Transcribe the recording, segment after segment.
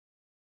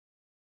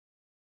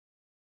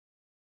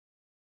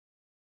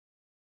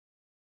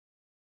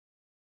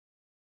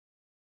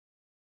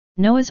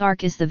Noah's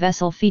Ark is the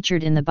vessel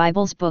featured in the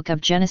Bible's book of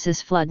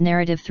Genesis flood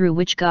narrative through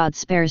which God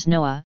spares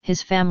Noah,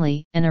 his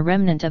family, and a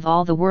remnant of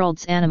all the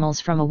world's animals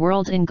from a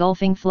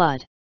world-engulfing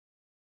flood.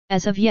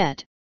 As of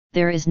yet,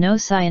 there is no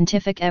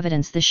scientific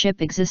evidence the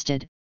ship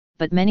existed,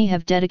 but many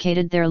have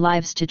dedicated their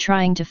lives to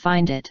trying to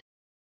find it.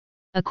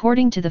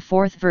 According to the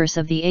 4th verse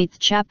of the 8th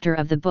chapter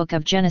of the book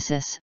of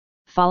Genesis,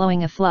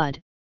 following a flood,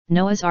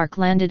 Noah's Ark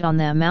landed on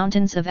the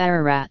mountains of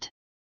Ararat.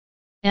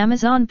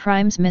 Amazon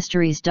Prime's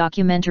Mysteries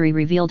documentary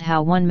revealed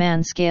how one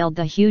man scaled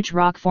the huge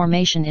rock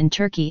formation in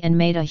Turkey and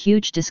made a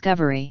huge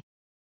discovery.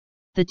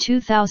 The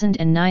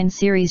 2009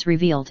 series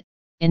revealed,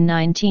 in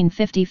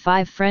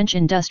 1955 French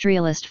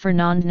industrialist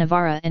Fernand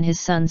Navarra and his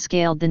son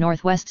scaled the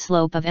northwest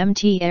slope of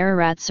Mount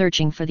Ararat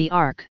searching for the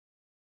Ark.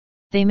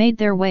 They made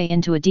their way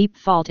into a deep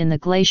fault in the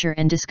glacier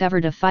and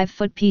discovered a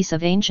 5-foot piece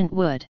of ancient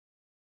wood.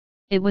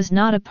 It was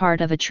not a part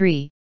of a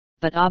tree,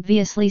 but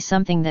obviously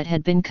something that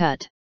had been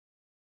cut.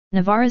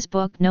 Navarra's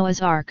book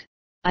Noah's Ark,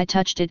 I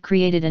Touched It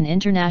created an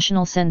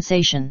international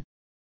sensation.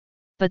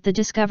 But the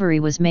discovery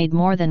was made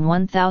more than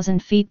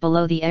 1,000 feet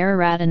below the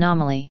Ararat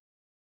anomaly.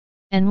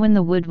 And when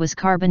the wood was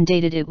carbon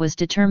dated it was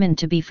determined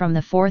to be from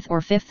the 4th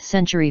or 5th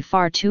century,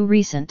 far too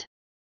recent.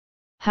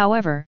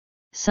 However,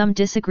 some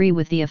disagree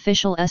with the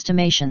official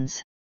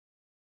estimations.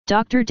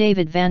 Dr.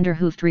 David van der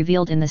Hooft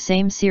revealed in the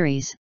same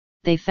series,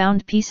 they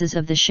found pieces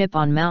of the ship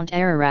on Mount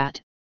Ararat,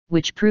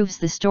 which proves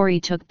the story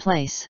took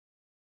place.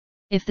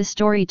 If the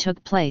story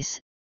took place,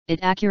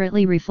 it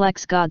accurately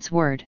reflects God's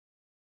word.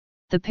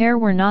 The pair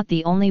were not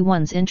the only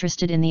ones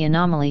interested in the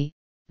anomaly,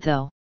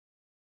 though.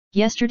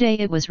 Yesterday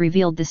it was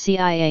revealed the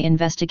CIA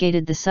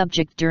investigated the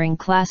subject during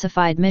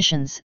classified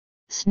missions,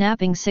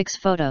 snapping 6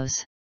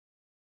 photos.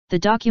 The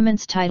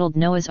documents titled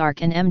Noah's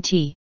Ark and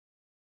Mt.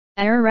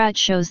 Ararat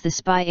shows the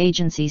spy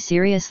agency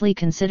seriously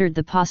considered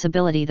the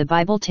possibility the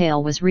Bible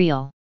tale was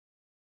real.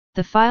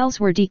 The files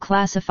were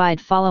declassified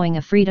following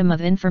a Freedom of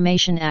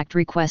Information Act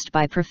request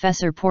by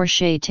Professor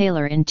Portia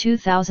Taylor in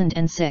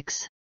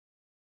 2006.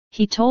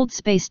 He told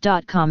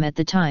Space.com at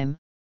the time,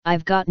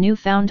 "I've got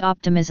newfound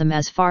optimism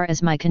as far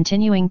as my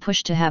continuing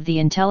push to have the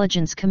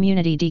intelligence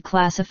community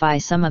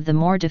declassify some of the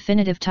more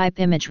definitive type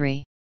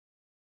imagery.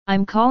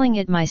 I'm calling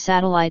it my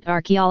satellite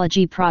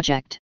archaeology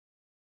project.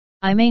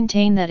 I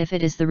maintain that if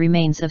it is the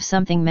remains of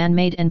something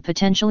man-made and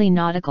potentially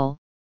nautical,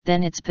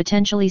 then it's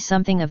potentially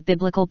something of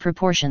biblical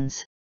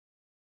proportions.